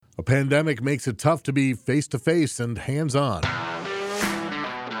pandemic makes it tough to be face-to-face and hands-on.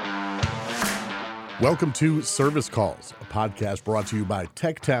 Welcome to Service Calls, a podcast brought to you by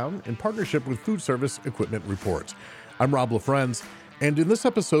TechTown in partnership with Food Service Equipment Reports. I'm Rob LaFrenz, and in this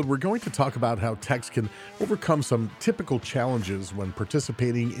episode, we're going to talk about how techs can overcome some typical challenges when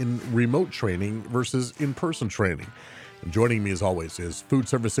participating in remote training versus in-person training. And joining me, as always, is Food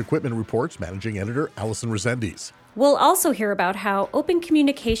Service Equipment Reports Managing Editor Allison Resendiz. We'll also hear about how open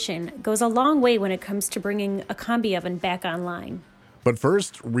communication goes a long way when it comes to bringing a combi oven back online. But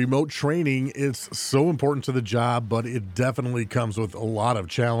first, remote training is so important to the job, but it definitely comes with a lot of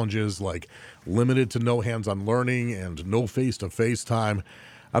challenges like limited to no hands-on learning and no face-to-face time.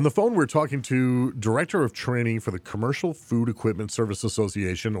 On the phone, we're talking to Director of Training for the Commercial Food Equipment Service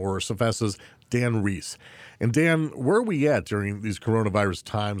Association, or CFESA's Dan Reese. And Dan, where are we at during these coronavirus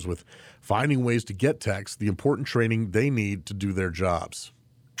times with finding ways to get techs the important training they need to do their jobs?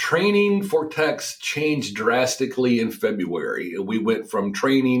 Training for techs changed drastically in February. We went from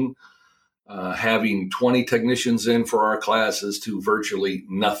training, having 20 technicians in for our classes to virtually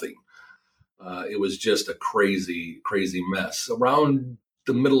nothing. It was just a crazy, crazy mess. Around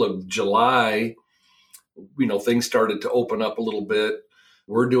the middle of July, things started to open up a little bit.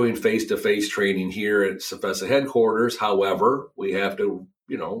 We're doing face-to-face training here at CFESA headquarters. However, we have to,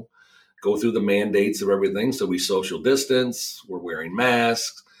 go through the mandates of everything. So we social distance, we're wearing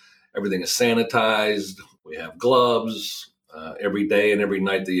masks, everything is sanitized, we have gloves. Every day and every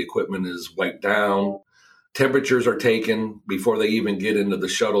night the equipment is wiped down. Temperatures are taken before they even get into the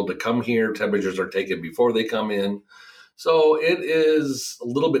shuttle to come here. Temperatures are taken before they come in. So it is a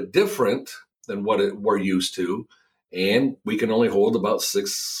little bit different than what we're used to. And we can only hold about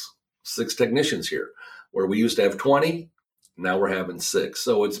six technicians here, where we used to have 20. Now we're having 6.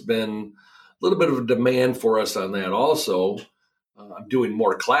 So it's been a little bit of a demand for us on that also. I'm doing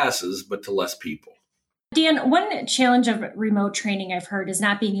more classes, but to less people. Dan, one challenge of remote training I've heard is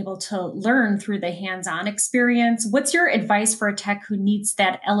not being able to learn through the hands-on experience. What's your advice for a tech who needs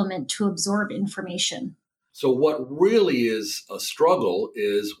that element to absorb information? So what really is a struggle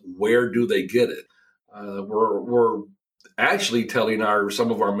is, where do they get it? We're actually telling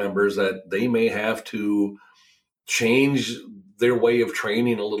some of our members that they may have to change their way of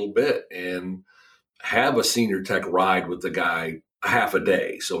training a little bit and have a senior tech ride with the guy a half a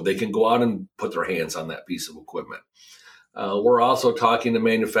day so they can go out and put their hands on that piece of equipment. We're also talking to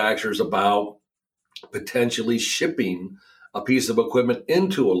manufacturers about potentially shipping a piece of equipment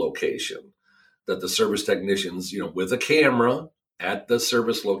into a location that the service technicians, with a camera at the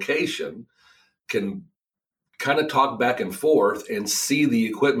service location, can kind of talk back and forth and see the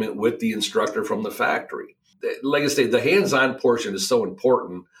equipment with the instructor from the factory. Like I say, the hands-on portion is so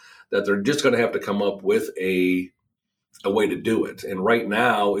important that they're just going to have to come up with a way to do it. And right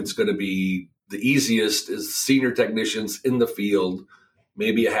now, it's going to be the easiest is senior technicians in the field,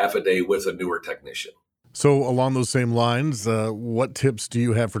 maybe a half a day with a newer technician. So along those same lines, what tips do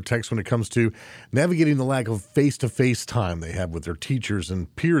you have for techs when it comes to navigating the lack of face-to-face time they have with their teachers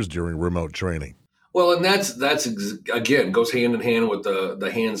and peers during remote training? Well, and that's again, goes hand in hand with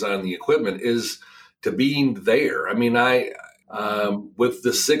the hands-on the equipment, is to being there. I mean, with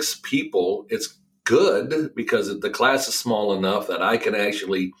the 6 people, it's good because the class is small enough that I can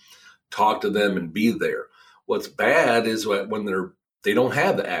actually talk to them and be there. What's bad is when they don't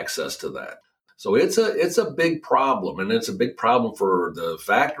have the access to that. So it's a big problem, and it's a big problem for the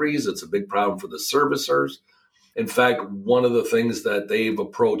factories. It's a big problem for the servicers. In fact, one of the things that they've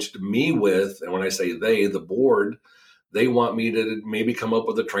approached me with, and when I say they, the board, they want me to maybe come up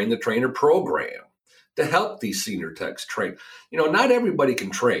with a train the trainer program to help these senior techs train. Not everybody can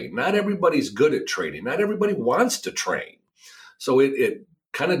train. Not everybody's good at training. Not everybody wants to train. So it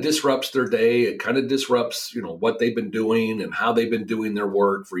kind of disrupts their day. It kind of disrupts, what they've been doing and how they've been doing their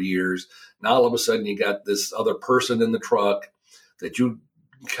work for years. Now, all of a sudden, you got this other person in the truck that you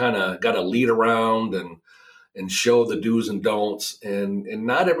kind of got to lead around and show the do's and don'ts. And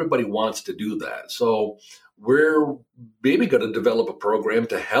not everybody wants to do that. So we're maybe going to develop a program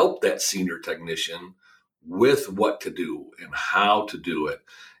to help that senior technician with what to do and how to do it,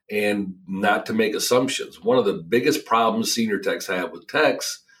 and not to make assumptions. One of the biggest problems senior techs have with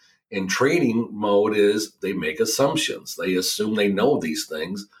techs in training mode is they make assumptions. They assume they know these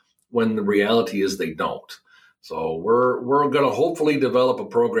things when the reality is they don't. So we're going to hopefully develop a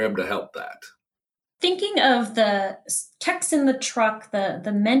program to help that. Thinking of the techs in the truck, the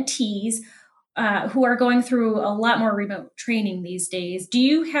mentees who are going through a lot more remote training these days, do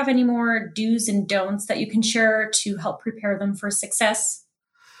you have any more do's and don'ts that you can share to help prepare them for success?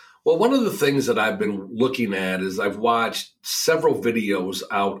 Well, one of the things that I've been looking at is I've watched several videos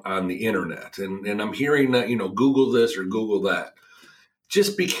out on the internet, and I'm hearing that, Google this or Google that.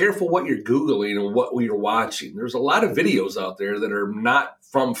 Just be careful what you're Googling and what you're watching. There's a lot of videos out there that are not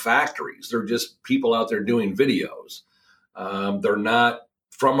from factories. They're just people out there doing videos. They're not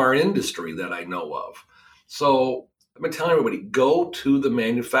from our industry that I know of. So I've been telling everybody, go to the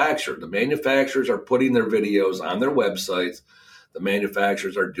manufacturer. The manufacturers are putting their videos on their websites. The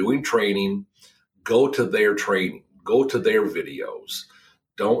manufacturers are doing training. Go to their training. Go to their videos.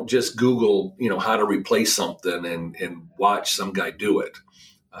 Don't just Google, how to replace something and watch some guy do it.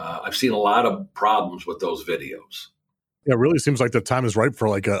 I've seen a lot of problems with those videos. Yeah, it really seems like the time is right for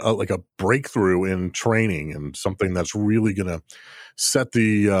like a breakthrough in training and something that's really going to set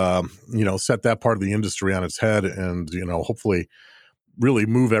set that part of the industry on its head and, hopefully really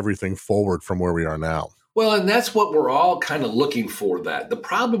move everything forward from where we are now. Well, and that's what we're all kind of looking for that. The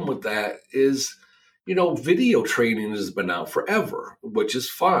problem with that is, video training has been out forever, which is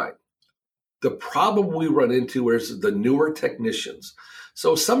fine. The problem we run into is the newer technicians.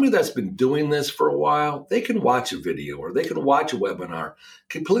 So somebody that's been doing this for a while, they can watch a video or they can watch a webinar,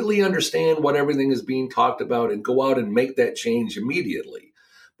 completely understand what everything is being talked about and go out and make that change immediately.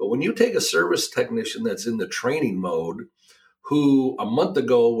 But when you take a service technician that's in the training mode, who a month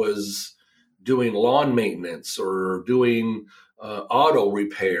ago was doing lawn maintenance or doing auto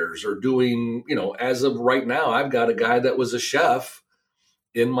repairs or doing, as of right now, I've got a guy that was a chef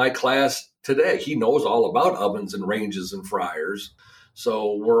in my class today. He knows all about ovens and ranges and fryers.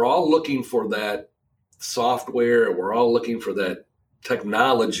 So we're all looking for that software. We're all looking for that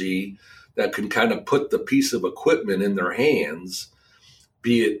technology that can kind of put the piece of equipment in their hands,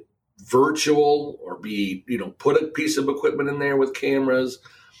 be it virtual or put a piece of equipment in there with cameras,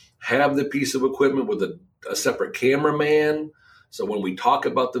 have the piece of equipment with a separate cameraman. So when we talk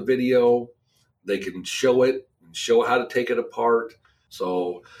about the video, they can show it and show how to take it apart.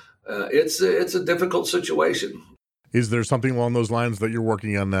 So it's a difficult situation. Is there something along those lines that you're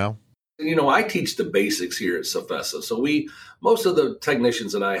working on now? I teach the basics here at CFESA. So most of the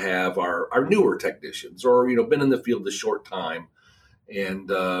technicians that I have are newer technicians or, been in the field a short time. And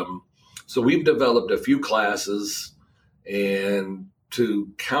so we've developed a few classes and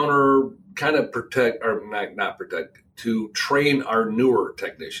to to train our newer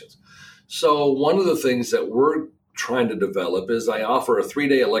technicians. So one of the things that we're trying to develop is I offer a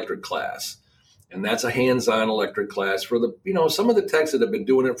 3-day electric class. And that's a hands-on electric class for some of the techs that have been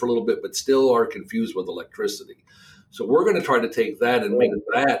doing it for a little bit, but still are confused with electricity. So we're going to try to take that and make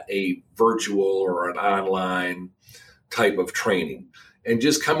that a virtual or an online type of training. And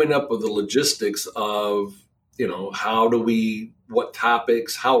just coming up with the logistics of, what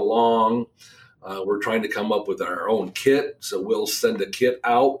topics, how long. We're trying to come up with our own kit. So we'll send a kit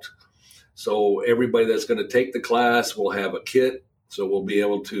out. So everybody that's going to take the class will have a kit. So we'll be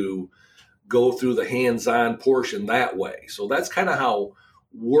able to go through the hands-on portion that way. So that's kind of how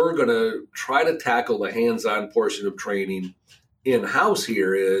we're going to try to tackle the hands-on portion of training in-house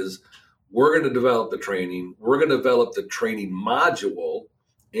here is we're going to develop the training. We're going to develop the training module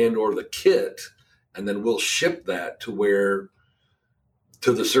and or the kit, and then we'll ship that to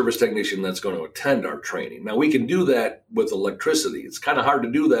the service technician that's going to attend our training. Now, we can do that with electricity. It's kind of hard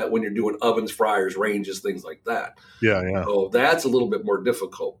to do that when you're doing ovens, fryers, ranges, things like that. Yeah. So that's a little bit more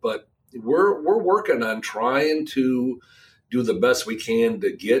difficult, but we're working on trying to do the best we can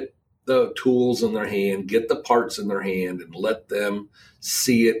to get the tools in their hand, get the parts in their hand, and let them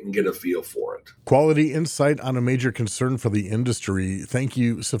see it and get a feel for it. Quality insight on a major concern for the industry. Thank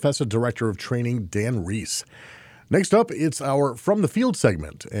you, CFESA Director of Training, Dan Reese. Next up, it's our From the Field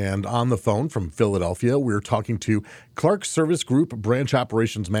segment. And on the phone from Philadelphia, we're talking to Clark Service Group Branch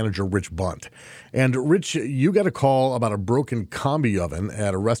Operations Manager Rich Bunt. And Rich, you got a call about a broken combi oven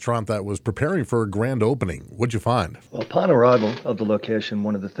at a restaurant that was preparing for a grand opening. What'd you find? Well, upon arrival of the location,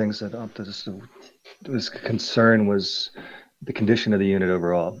 one of the things that was concern was the condition of the unit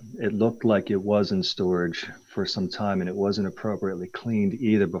overall. It looked like it was in storage for some time, and it wasn't appropriately cleaned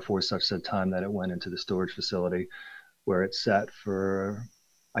either before such said time that it went into the storage facility where it sat for,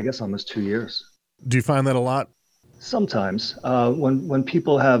 I guess, almost 2 years. Do you find that a lot? Sometimes. When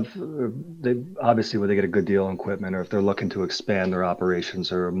people obviously when they get a good deal on equipment, or if they're looking to expand their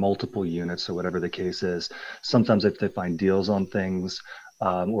operations or multiple units or whatever the case is, sometimes if they find deals on things,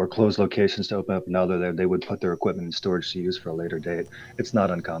 or close locations to open up another, they would put their equipment in storage to use for a later date. It's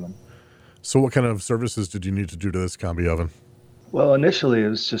not uncommon. So what kind of services did you need to do to this combi oven? Well, initially it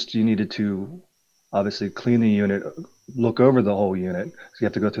was just you needed to obviously clean the unit, look over the whole unit. So you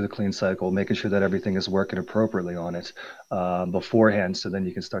have to go through the clean cycle, making sure that everything is working appropriately on it beforehand, so then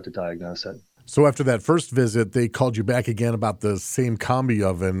you can start to diagnose it. So after that first visit, they called you back again about the same combi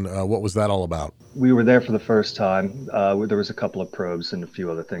oven. What was that all about? We were there for the first time. There was a couple of probes and a few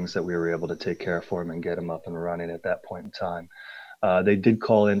other things that we were able to take care for them and get them up and running at that point in time. They did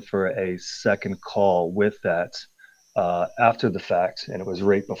call in for a second call with that after the fact, and it was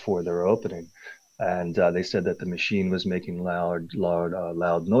right before their opening. And they said that the machine was making loud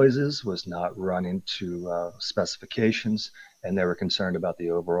noises, was not running to specifications, and they were concerned about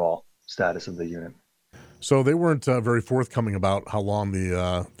the overall status of the unit. So they weren't very forthcoming about how long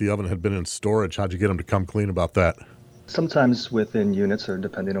the oven had been in storage. How'd you get them to come clean about that? Sometimes within units, or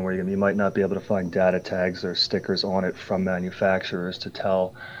depending on where you might not be able to find data tags or stickers on it from manufacturers to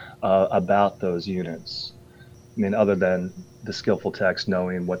tell about those units. I mean, other than the skillful techs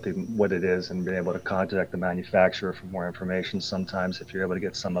knowing what it is and being able to contact the manufacturer for more information, sometimes if you're able to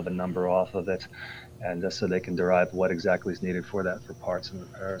get some of the number off of it, and so they can derive what exactly is needed for that for parts and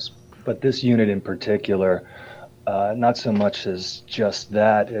repairs. But this unit in particular, not so much as just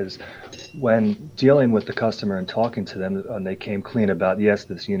that, is when dealing with the customer and talking to them, and they came clean about, yes,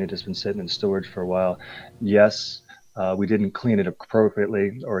 this unit has been sitting in storage for a while. Yes, we didn't clean it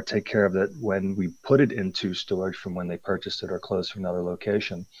appropriately or take care of it when we put it into storage from when they purchased it or closed from another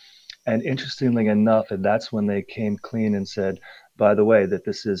location. And interestingly enough, that's when they came clean and said, by the way, that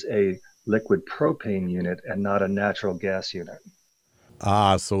this is a liquid propane unit and not a natural gas unit.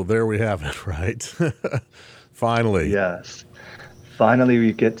 Ah, so there we have it, right? Finally. Yes. Finally,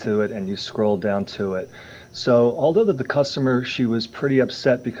 we get to it and you scroll down to it. So although the customer, she was pretty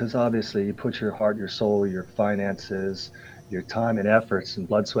upset because obviously you put your heart, your soul, your finances, your time and efforts and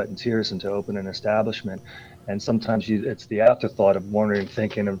blood, sweat, and tears into open an establishment. And sometimes it's the afterthought of wondering,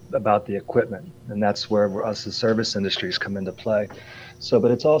 thinking about the equipment. And that's where us as service industries come into play. So, but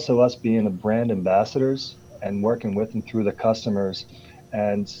it's also us being the brand ambassadors and working with and through the customers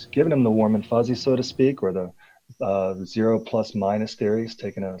and giving them the warm and fuzzy, so to speak, or the 0 plus minus theories,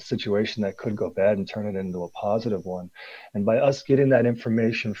 taking a situation that could go bad and turn it into a positive one. And by us getting that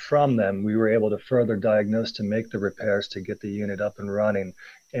information from them, we were able to further diagnose to make the repairs to get the unit up and running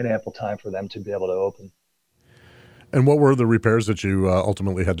in ample time for them to be able to open. And what were the repairs that you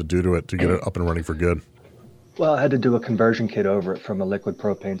ultimately had to do to it to get it up and running for good? Well, I had to do a conversion kit over it from a liquid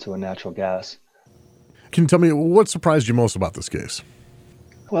propane to a natural gas. Can you tell me what surprised you most about this case?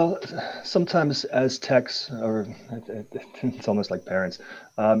 Well, sometimes as techs, or it's almost like parents,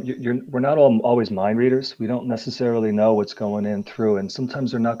 we're not always mind readers. We don't necessarily know what's going in through, and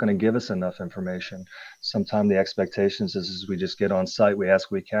sometimes they're not going to give us enough information. Sometimes the expectations is we just get on site, we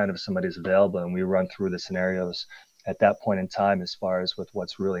ask what we can if somebody's available, and we run through the scenarios at that point in time as far as with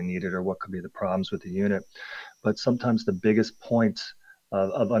what's really needed or what could be the problems with the unit. But sometimes the biggest point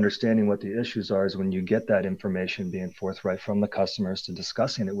of understanding what the issues are is when you get that information being forthright from the customers to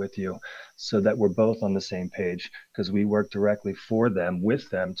discussing it with you so that we're both on the same page, because we work directly for them, with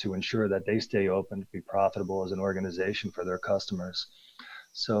them, to ensure that they stay open, to be profitable as an organization for their customers.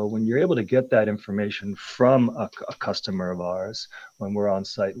 So when you're able to get that information from a customer of ours, when we're on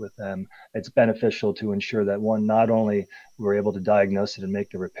site with them, it's beneficial to ensure that, one, not only we're able to diagnose it and make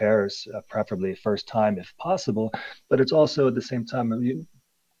the repairs, preferably first time if possible, but it's also at the same time,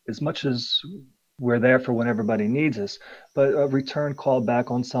 as much as we're there for when everybody needs us, but a return call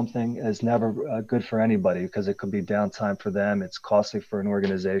back on something is never good for anybody because it could be downtime for them. It's costly for an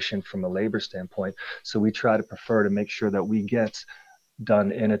organization from a labor standpoint. So we try to prefer to make sure that we get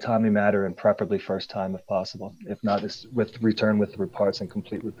done in a timely manner and preferably first time if possible. If not, it's with return with the parts and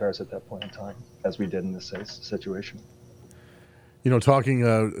complete repairs at that point in time, as we did in this situation. You know,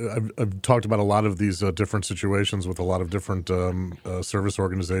 I've talked about a lot of these different situations with a lot of different service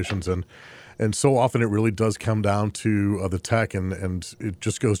organizations, and so often it really does come down to the tech, and it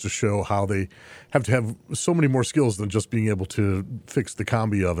just goes to show how they have to have so many more skills than just being able to fix the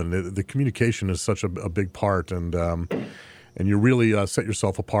combi oven. The communication is such a big part, and you really set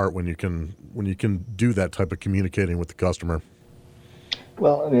yourself apart when you can do that type of communicating with the customer.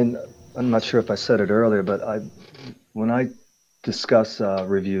 Well, I mean, I'm not sure if I said it earlier, but when I discuss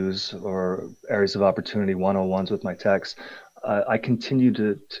reviews or areas of opportunity 101s with my techs, I continue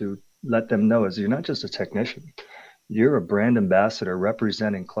to let them know is you're not just a technician. You're a brand ambassador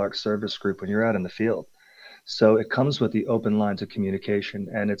representing Clark Service Group when you're out in the field. So it comes with the open lines of communication,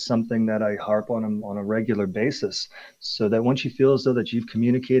 and it's something that I harp on a regular basis, so that once you feel as though that you've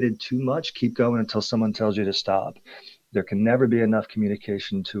communicated too much, keep going until someone tells you to stop. There can never be enough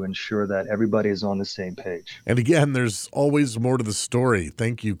communication to ensure that everybody is on the same page. And again, there's always more to the story.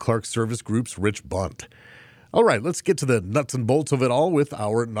 Thank you, Clark Service Group's Rich Bunt. All right, let's get to the nuts and bolts of it all with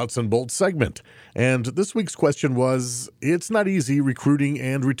our nuts and bolts segment. And this week's question was, it's not easy recruiting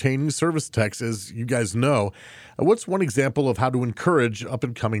and retaining service techs, as you guys know. What's one example of how to encourage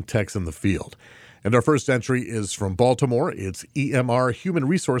up-and-coming techs in the field? And our first entry is from Baltimore. It's EMR Human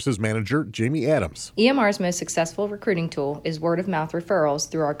Resources Manager Jamie Adams. EMR's most successful recruiting tool is word-of-mouth referrals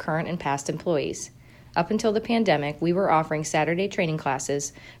through our current and past employees. Up until the pandemic, we were offering Saturday training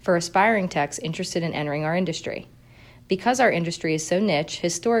classes for aspiring techs interested in entering our industry. Because our industry is so niche,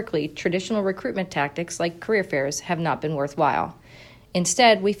 historically, traditional recruitment tactics like career fairs have not been worthwhile.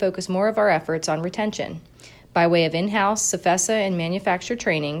 Instead, we focus more of our efforts on retention. By way of in-house CFESA and manufacturer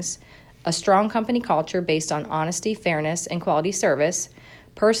trainings, a strong company culture based on honesty, fairness, and quality service,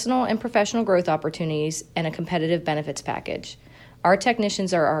 personal and professional growth opportunities, and a competitive benefits package. Our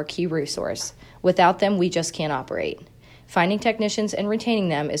technicians are our key resource. Without them, we just can't operate. Finding technicians and retaining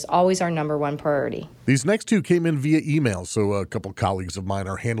them is always our number one priority. These next two came in via email, so a couple colleagues of mine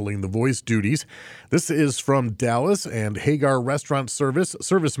are handling the voice duties. This is from Dallas and Hagar Restaurant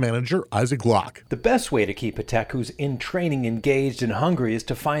Service Manager Isaac Locke. The best way to keep a tech who's in training engaged and hungry is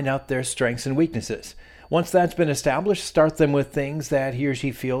to find out their strengths and weaknesses. Once that's been established, start them with things that he or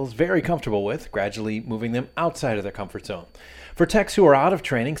she feels very comfortable with, gradually moving them outside of their comfort zone. For techs who are out of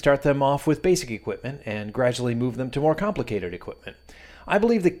training, start them off with basic equipment and gradually move them to more complicated equipment. I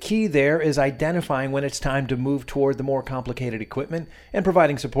believe the key there is identifying when it's time to move toward the more complicated equipment and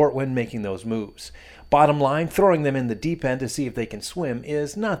providing support when making those moves. Bottom line, throwing them in the deep end to see if they can swim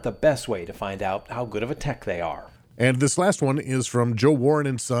is not the best way to find out how good of a tech they are. And this last one is from Joe Warren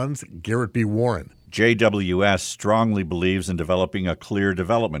and Sons, Garrett B. Warren. JWS strongly believes in developing a clear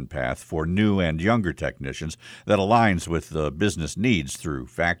development path for new and younger technicians that aligns with the business needs through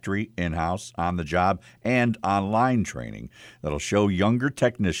factory, in-house, on-the-job, and online training that'll show younger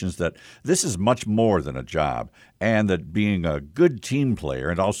technicians that this is much more than a job and that being a good team player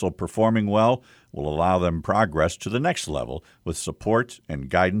and also performing well will allow them progress to the next level with support and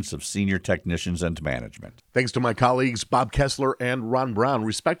guidance of senior technicians and management. Thanks to my colleagues Bob Kessler and Ron Brown,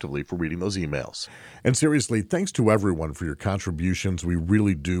 respectively, for reading those emails. And seriously, thanks to everyone for your contributions. We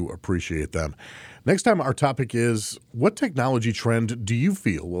really do appreciate them. Next time, our topic is, what technology trend do you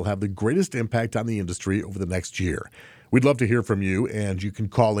feel will have the greatest impact on the industry over the next year? We'd love to hear from you, and you can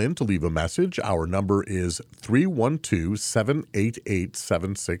call in to leave a message. Our number is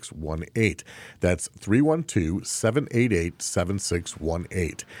 312-788-7618. That's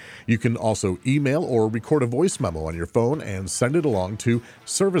 312-788-7618. You can also email or record a voice memo on your phone and send it along to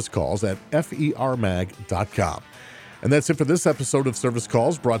servicecalls@fermag.com. And that's it for this episode of Service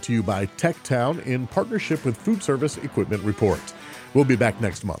Calls, brought to you by TechTown in partnership with Food Service Equipment Report. We'll be back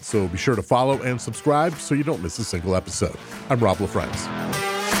next month, so be sure to follow and subscribe so you don't miss a single episode. I'm Rob LaFrance.